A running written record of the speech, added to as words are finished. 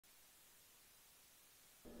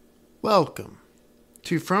Welcome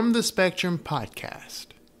to From the Spectrum podcast.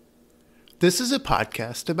 This is a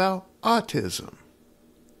podcast about autism.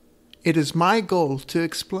 It is my goal to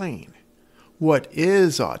explain what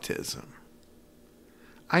is autism.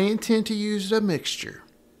 I intend to use a mixture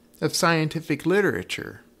of scientific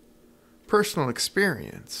literature, personal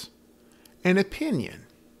experience, and opinion.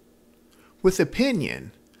 With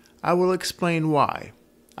opinion, I will explain why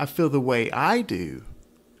I feel the way I do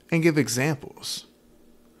and give examples.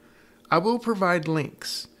 I will provide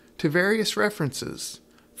links to various references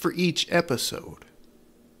for each episode.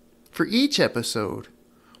 For each episode,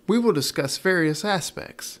 we will discuss various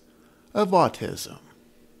aspects of autism.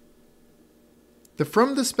 The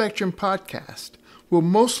From the Spectrum podcast will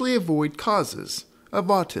mostly avoid causes of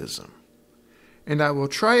autism, and I will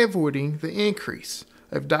try avoiding the increase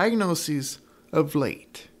of diagnoses of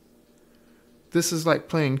late. This is like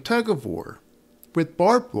playing tug of war with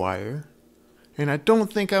barbed wire, and I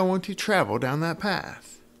don't think I want to travel down that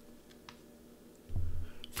path.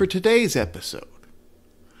 For today's episode,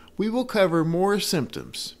 we will cover more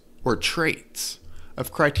symptoms or traits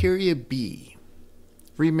of criteria B.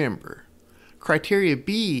 Remember, criteria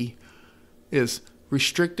B is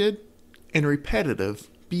restricted and repetitive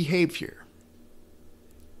behavior.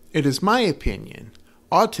 It is my opinion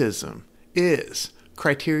autism is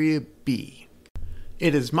criteria B.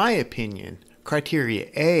 It is my opinion criteria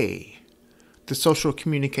A, the social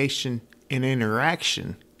communication and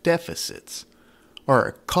interaction deficits, are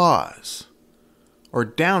a cause or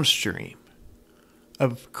downstream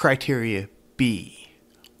of criteria B.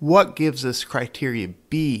 What gives us criteria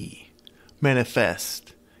B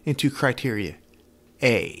manifest into criteria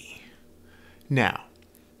A? Now,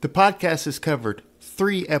 the podcast has covered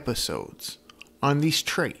 3 episodes on these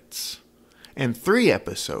traits and 3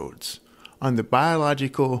 episodes on the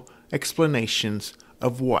biological explanations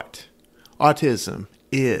of what autism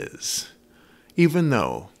is, even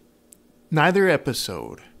though neither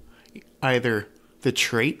episode, either the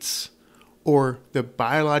traits or the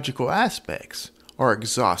biological aspects, are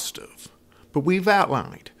exhaustive. But we've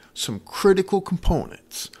outlined some critical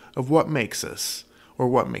components of what makes us, or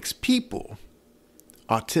what makes people,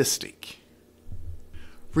 autistic.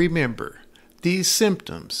 Remember, these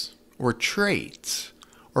symptoms or traits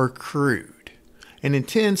are crude and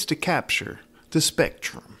intends to capture the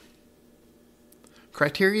spectrum.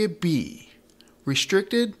 Criteria B,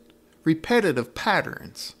 restricted, repetitive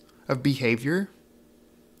patterns of behavior,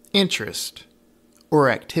 interest, or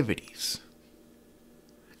activities.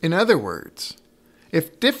 In other words,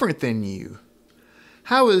 if different than you,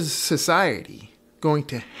 how is society going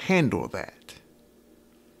to handle that?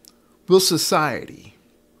 Will society,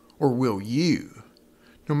 or will you,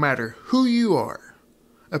 no matter who you are,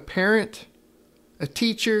 a parent, a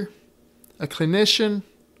teacher, a clinician,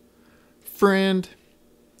 friend,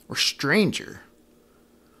 or stranger,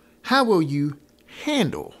 how will you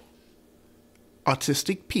handle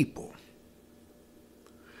autistic people?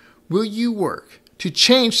 Will you work to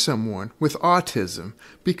change someone with autism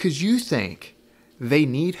because you think they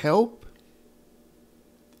need help?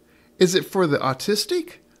 Is it for the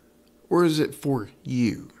autistic, or is it for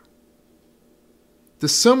you?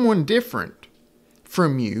 Does someone different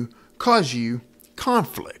from you cause you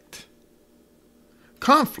conflict?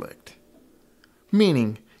 Conflict,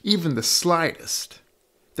 meaning even the slightest,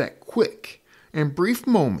 that quick and brief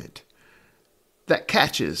moment that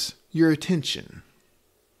catches your attention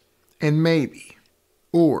and maybe,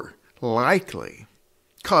 or likely,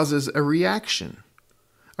 causes a reaction,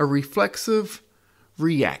 a reflexive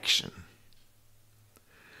reaction.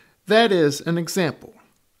 That is an example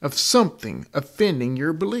of something offending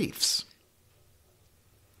your beliefs.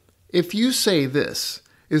 If you say this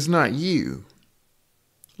is not you,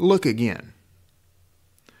 look again.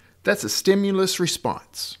 That's a stimulus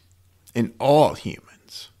response, and all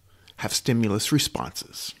humans have stimulus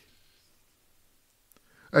responses.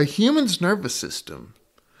 A human's nervous system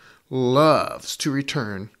loves to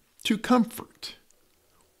return to comfort,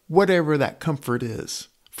 whatever that comfort is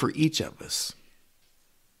for each of us.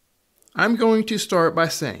 I'm going to start by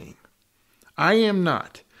saying I am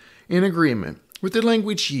not in agreement with the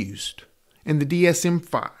language used in the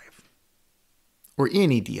DSM-5 or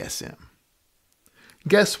any DSM.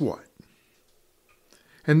 Guess what?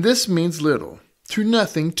 And this means little to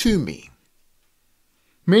nothing to me.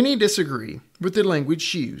 Many disagree with the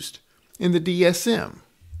language used in the DSM.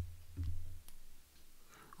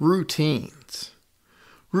 Routines.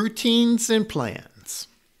 Routines and plans.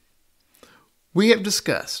 We have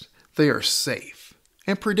discussed they are safe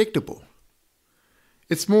and predictable.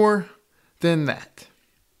 It's more than that.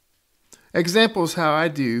 Examples how I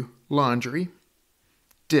do laundry,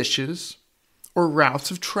 dishes, or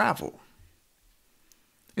routes of travel.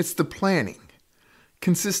 It's the planning,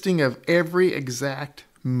 consisting of every exact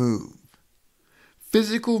move,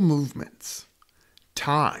 physical movements,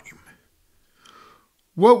 time,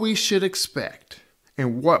 what we should expect,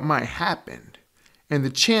 and what might happen, and the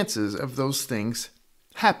chances of those things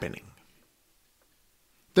happening.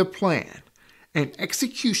 The plan and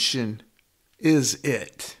execution is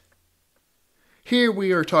it. Here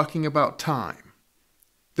we are talking about time,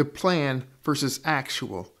 the plan versus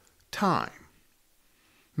actual time.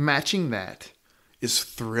 Matching that is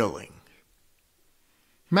thrilling.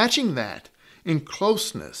 Matching that in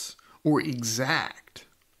closeness or exact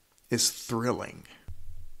is thrilling.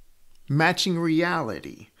 Matching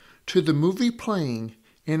reality to the movie playing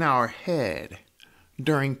in our head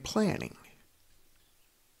during planning.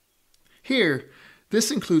 Here,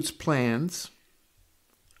 this includes plans,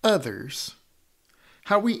 others,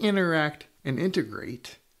 how we interact and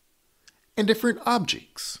integrate, and different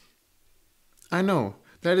objects. I know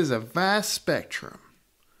that is a vast spectrum,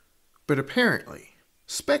 but apparently,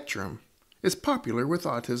 spectrum is popular with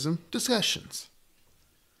autism discussions.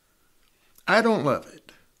 I don't love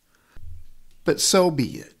it, but so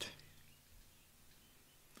be it.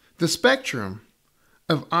 The spectrum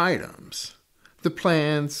of items, the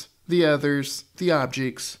plans, the others, the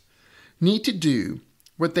objects, need to do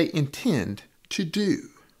what they intend to do.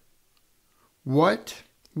 What,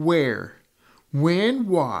 where, when,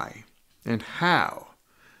 why, and how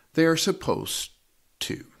they are supposed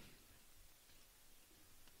to.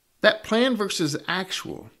 That plan versus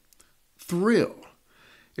actual thrill.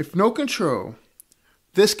 If no control,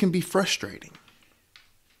 this can be frustrating.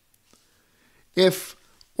 If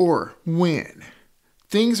or when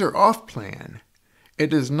things are off plan, it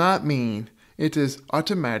does not mean it is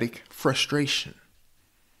automatic frustration.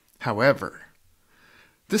 However,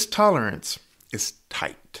 this tolerance is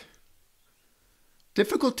tight.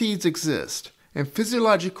 Difficulties exist and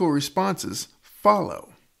physiological responses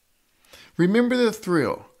follow. Remember the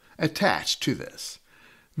thrill attached to this.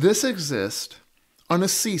 This exists on a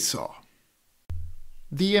seesaw.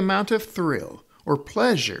 The amount of thrill or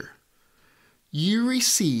pleasure you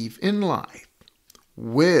receive in life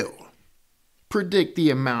will predict the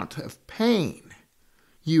amount of pain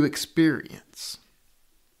you experience.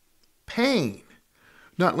 Pain,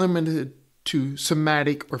 not limited to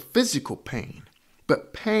somatic or physical pain,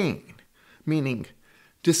 but pain, meaning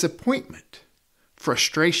disappointment,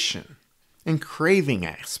 frustration, and craving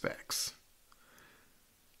aspects.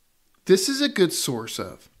 This is a good source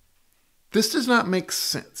of, this does not make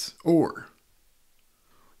sense, or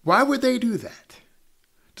why would they do that?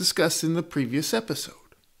 Discussed in the previous episode.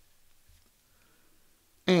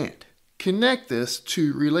 And connect this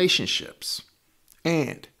to relationships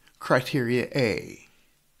and criteria A.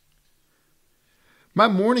 My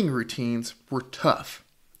morning routines were tough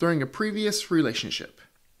during a previous relationship.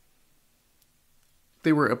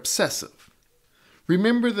 They were obsessive.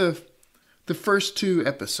 Remember the first two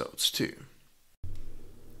episodes too.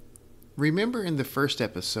 Remember in the first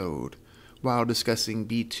episode, while discussing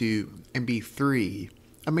B2 and B3,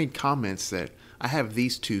 I made comments that I have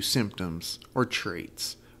these two symptoms or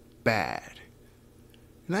traits bad.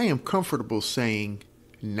 And I am comfortable saying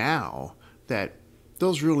now that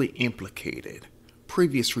those really implicated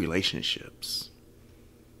previous relationships.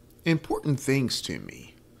 Important things to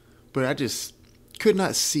me, but I just could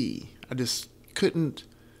not see. I just couldn't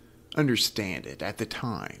understand it at the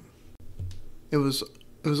time. It was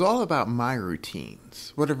all about my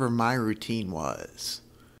routines, whatever my routine was.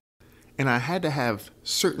 And I had to have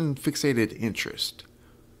certain fixated interests,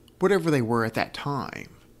 whatever they were at that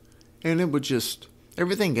time. And it would just,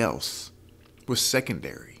 everything else was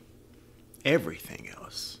secondary. Everything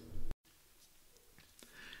else.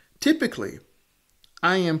 Typically,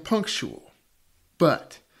 I am punctual,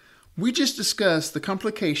 but we just discussed the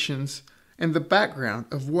complications and the background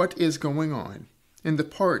of what is going on and the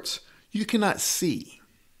parts you cannot see.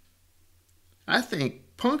 I think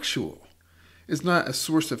punctual is not a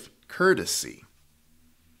source of courtesy,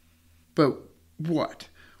 but what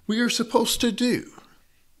we are supposed to do.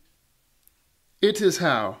 It is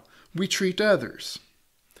how we treat others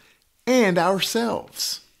and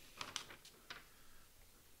ourselves.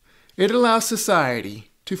 It allows society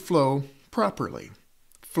to flow properly,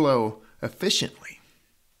 flow efficiently.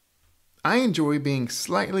 I enjoy being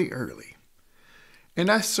slightly early, and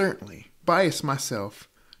I certainly bias myself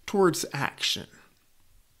towards action.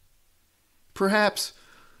 Perhaps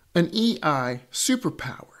an EI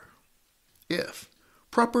superpower, if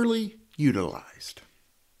properly utilized.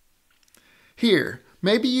 Here,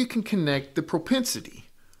 maybe you can connect the propensity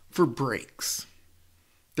for breaks.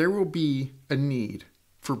 There will be a need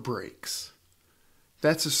for breaks.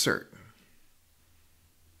 That's a certain.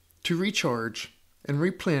 To recharge and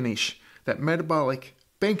replenish that metabolic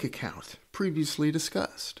bank account previously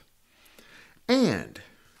discussed. And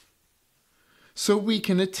so we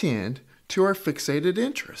can attend to our fixated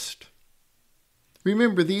interest.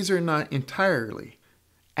 Remember, these are not entirely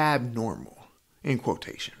abnormal, in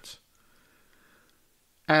quotations.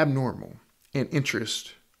 Abnormal in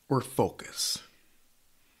interest or focus.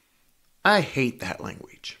 I hate that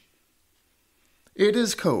language. It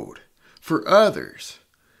is code for others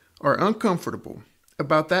are uncomfortable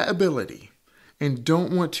about that ability and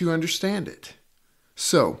don't want to understand it.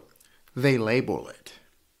 So they label it.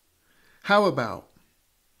 How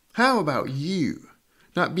about you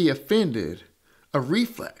not be offended, a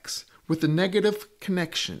reflex with a negative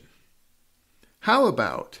connection? How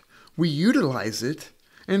about we utilize it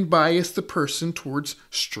and bias the person towards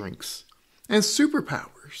strengths and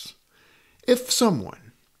superpowers? If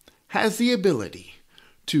someone has the ability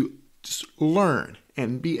to learn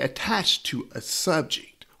and be attached to a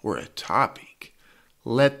subject or a topic,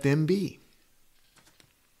 let them be.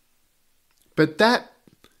 But that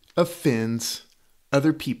offends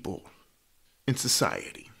other people in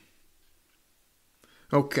society.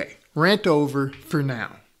 Okay, rant over for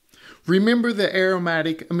now. Remember the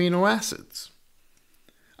aromatic amino acids.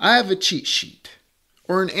 I have a cheat sheet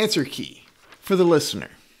or an answer key for the listener.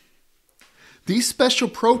 These special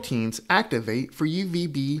proteins activate for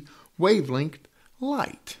UVB wavelength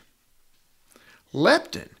light.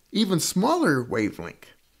 Leptin, even smaller wavelength.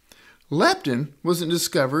 Leptin wasn't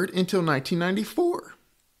discovered until 1994,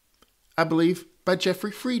 I believe by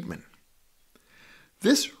Jeffrey Friedman.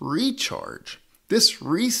 This recharge, this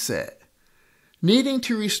reset, needing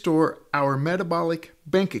to restore our metabolic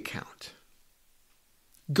bank account.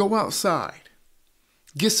 Go outside.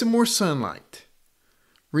 Get some more sunlight.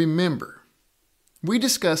 Remember, we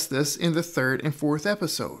discussed this in the 3rd and 4th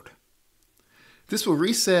episode. This will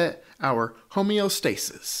reset our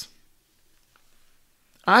homeostasis.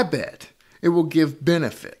 I bet it will give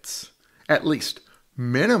benefits, at least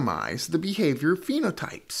minimize the behavior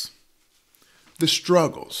phenotypes, the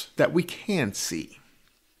struggles that we can see.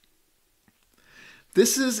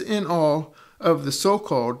 This is in all of the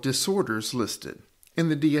so-called disorders listed in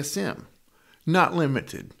the DSM, not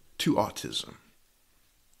limited to autism.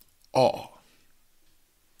 All.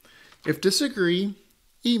 If disagree,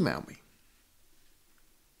 email me.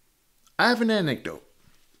 I have an anecdote.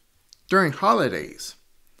 During holidays,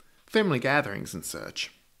 family gatherings and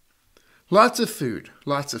such, lots of food,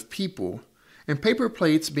 lots of people, and paper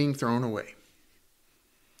plates being thrown away.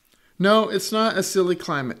 No, it's not a silly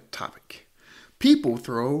climate topic. People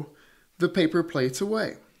throw the paper plates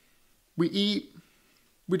away. We eat,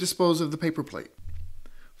 we dispose of the paper plate.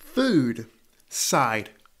 Food side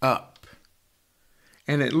up.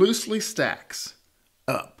 And it loosely stacks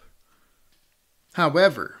up.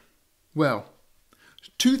 However, well,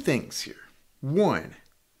 2 things here. 1,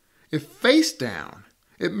 if face down,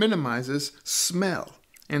 it minimizes smell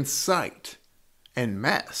and sight and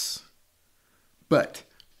mess. But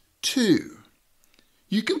 2,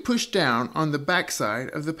 you can push down on the backside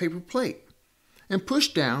of the paper plate and push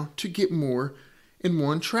down to get more in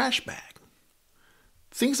one trash bag.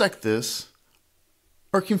 Things like this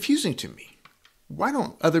are confusing to me. Why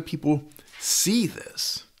don't other people see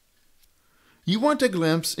this? You want a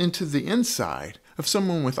glimpse into the inside of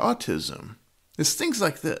someone with autism. It's things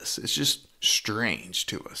like this. It's just strange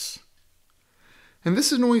to us. And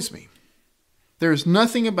this annoys me. There is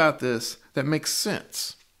nothing about this that makes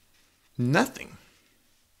sense. Nothing.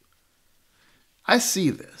 I see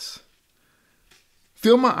this.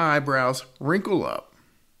 Feel my eyebrows wrinkle up.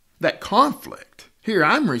 That conflict. Here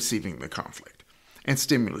I'm receiving the conflict and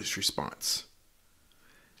stimulus response.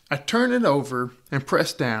 I turn it over and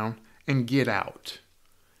press down and get out.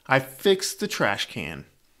 I fix the trash can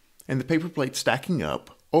and the paper plate stacking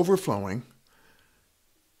up, overflowing.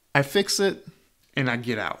 I fix it and I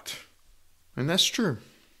get out. And that's true.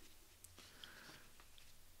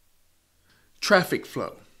 Traffic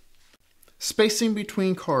flow. Spacing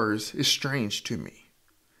between cars is strange to me.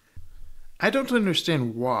 I don't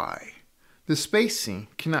understand why the spacing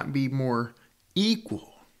cannot be more equal.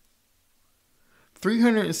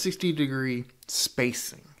 360-degree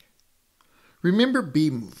spacing. Remember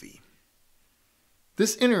B-movie.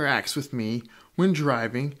 This interacts with me when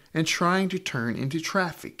driving and trying to turn into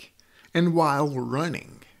traffic and while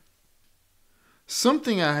running.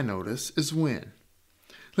 Something I notice is when,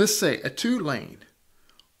 let's say, a two-lane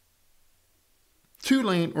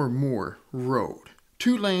or more road,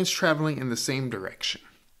 2 lanes traveling in the same direction.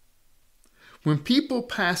 When people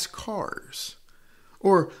pass cars,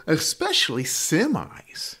 or especially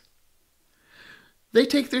semis, They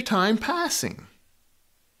take their time passing.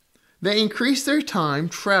 They increase their time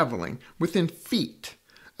traveling within feet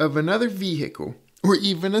of another vehicle or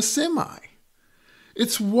even a semi.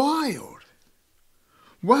 It's wild.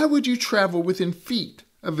 Why would you travel within feet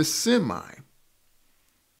of a semi?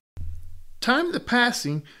 Time the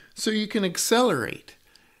passing so you can accelerate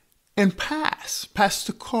and pass past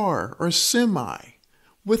the car or semi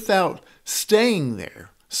without staying there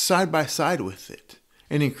side by side with it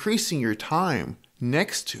and increasing your time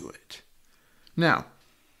next to it. Now,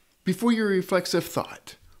 before your reflexive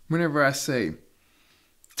thought, whenever I say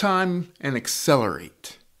time and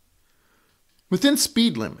accelerate, within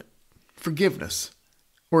speed limit, forgiveness,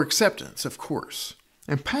 or acceptance, of course,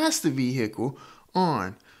 and pass the vehicle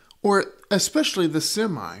on, or especially the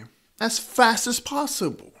semi, as fast as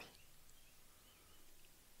possible.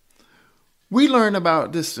 We learn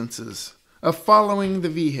about distances of following the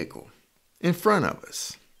vehicle in front of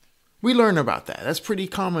us. We learn about that. That's pretty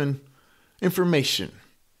common information.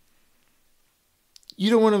 You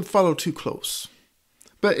don't want to follow too close,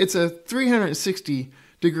 but it's a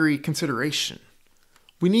 360-degree consideration.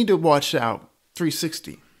 We need to watch out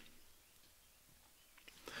 360.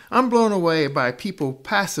 I'm blown away by people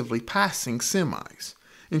passively passing semis,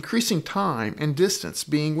 increasing time and distance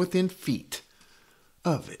being within feet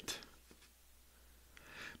of it.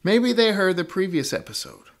 Maybe they heard the previous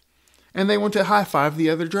episode and they want to high-five the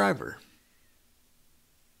other driver.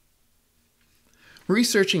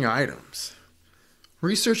 Researching items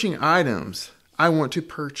I want to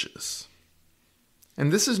purchase.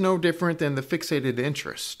 And this is no different than the fixated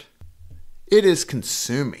interest. It is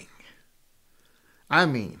consuming. I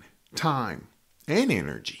mean, time and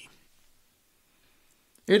energy.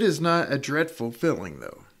 It is not a dreadful feeling,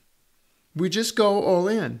 though. We just go all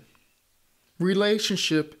in.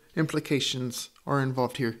 Relationship implications are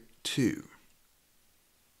involved here, too.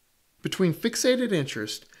 Between fixated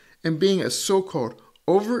interest and being a so-called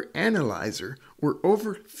overanalyzer or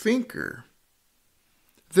overthinker,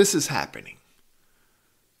 this is happening.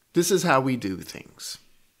 This is how we do things.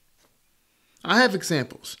 I have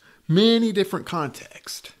examples, many different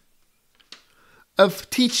contexts, of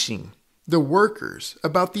teaching the workers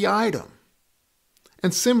about the item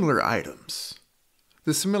and similar items,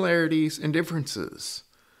 the similarities and differences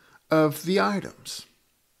of the items.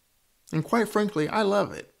 And quite frankly, I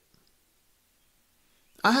love it.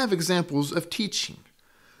 I have examples of teaching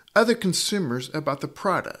other consumers about the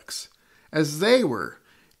products as they were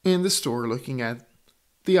in the store looking at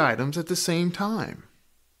the items at the same time.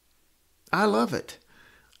 I love it.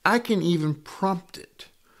 I can even prompt it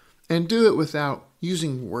and do it without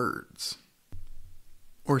using words.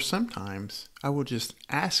 Or sometimes I will just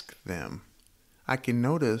ask them. I can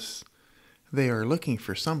notice they are looking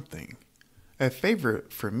for something. A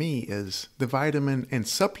favorite for me is the vitamin and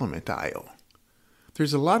supplement aisle.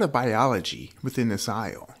 There's a lot of biology within this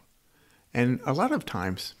aisle. And a lot of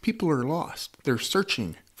times people are lost. They're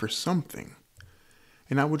searching for something.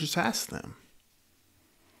 And I will just ask them,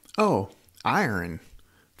 oh, iron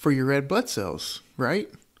for your red blood cells, right?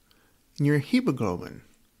 And your hemoglobin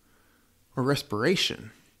or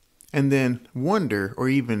respiration. And then wonder or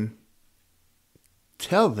even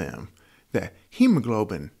tell them that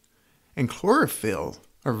hemoglobin and chlorophyll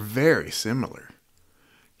are very similar.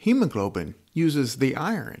 Hemoglobin uses the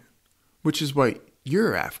iron, which is what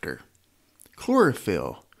you're after.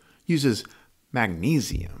 Chlorophyll uses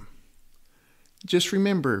magnesium. Just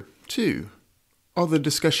remember, too, all the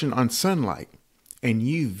discussion on sunlight and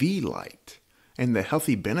UV light and the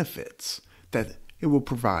healthy benefits that it will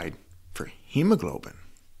provide for hemoglobin.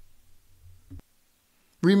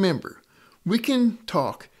 Remember, we can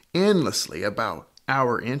talk endlessly about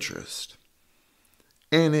our interest,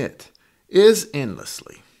 and it is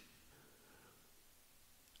endlessly.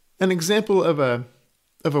 An example of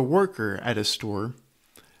a worker at a store,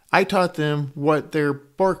 I taught them what their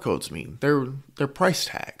barcodes mean, their price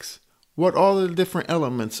tags, what all the different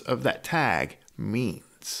elements of that tag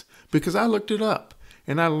means, because I looked it up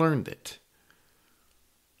and I learned it.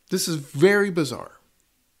 This is very bizarre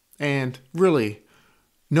and really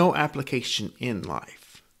no application in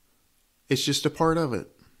life. It's just a part of it.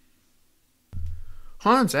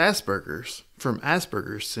 Hans Aspergers, from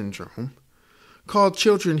Asperger's syndrome, called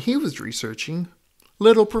children he was researching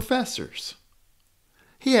little professors.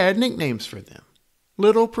 He had nicknames for them,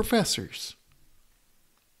 little professors.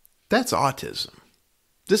 That's autism.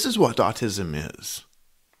 This is what autism is.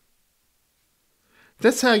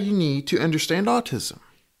 That's how you need to understand autism.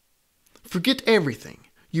 Forget everything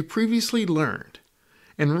you previously learned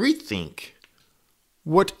and rethink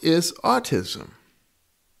what is autism.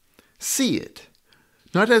 See it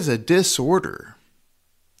not as a disorder.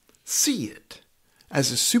 See it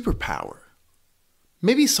as a superpower,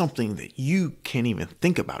 maybe something that you can't even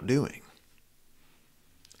think about doing,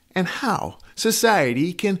 and how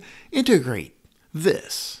society can integrate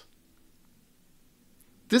this.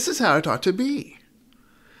 This is how it ought to be.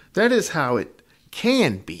 That is how it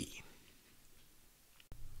can be.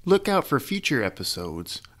 Look out for future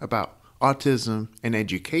episodes about autism and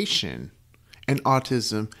education and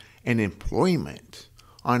autism and employment,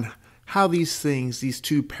 on how these things, these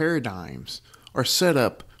two paradigms, are set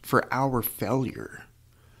up for our failure,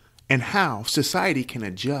 and how society can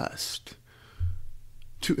adjust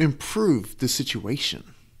to improve the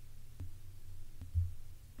situation.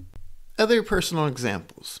 Other personal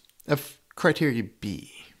examples of criteria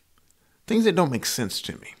B, things that don't make sense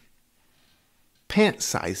to me. Pant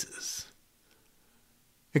sizes.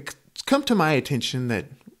 It's come to my attention that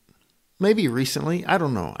maybe recently, I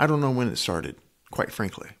don't know when it started, quite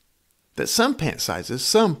frankly, that some pant sizes,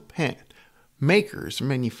 some pant makers,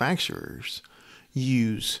 manufacturers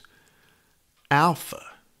use alpha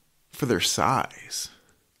for their size.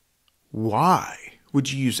 Why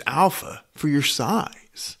would you use alpha for your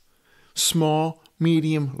size? Small,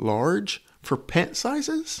 medium, large for pant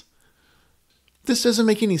sizes? This doesn't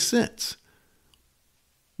make any sense.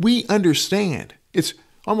 We understand, it's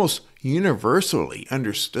almost universally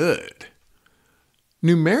understood,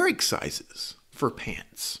 numeric sizes for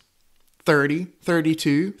pants. 30,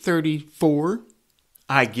 32, 34.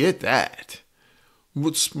 I get that.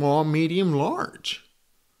 With small, medium, large.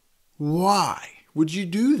 Why would you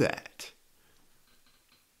do that?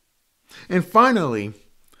 And finally,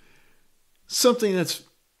 something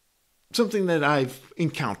that I've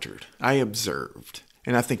encountered, I observed,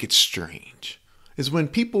 and I think it's strange, is when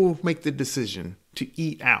people make the decision to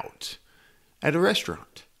eat out at a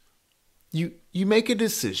restaurant. You make a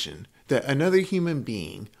decision that another human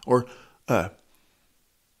being, or a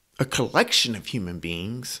collection of human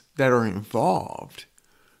beings that are involved,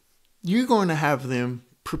 you're going to have them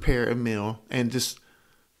prepare a meal and just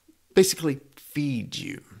basically feed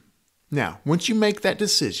you. Now, once you make that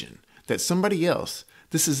decision that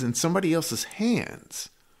this is in somebody else's hands,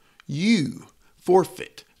 you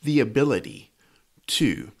forfeit the ability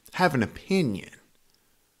to have an opinion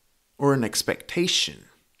or an expectation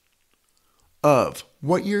of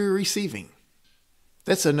what you're receiving.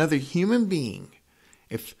 That's another human being.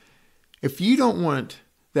 If you don't want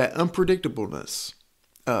that unpredictableness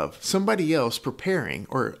of somebody else preparing,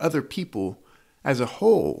 or other people as a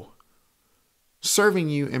whole serving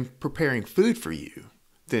you and preparing food for you,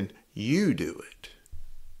 then you do it.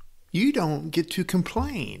 You don't get to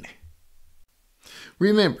complain.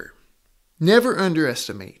 Remember, never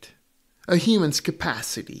underestimate a human's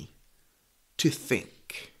capacity to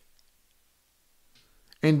think.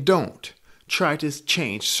 And don't try to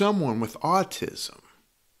change someone with autism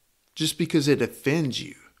just because it offends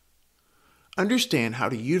you. Understand how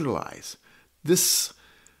to utilize this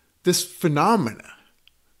phenomena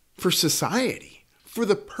for society, for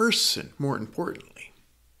the person, more importantly.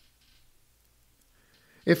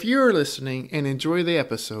 If you're listening and enjoy the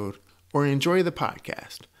episode or enjoy the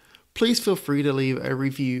podcast, please feel free to leave a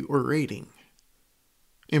review or rating.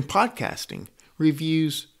 In podcasting,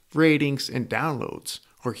 reviews, ratings, and downloads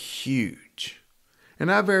are huge,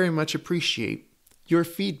 and I very much appreciate your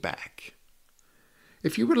feedback.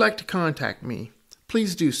 If you would like to contact me,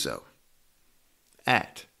 please do so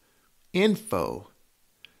at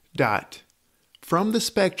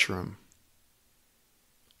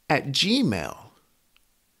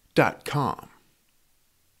info.fromthespectrum@gmail.com.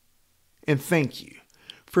 And thank you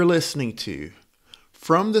for listening to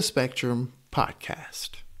From the Spectrum Podcast.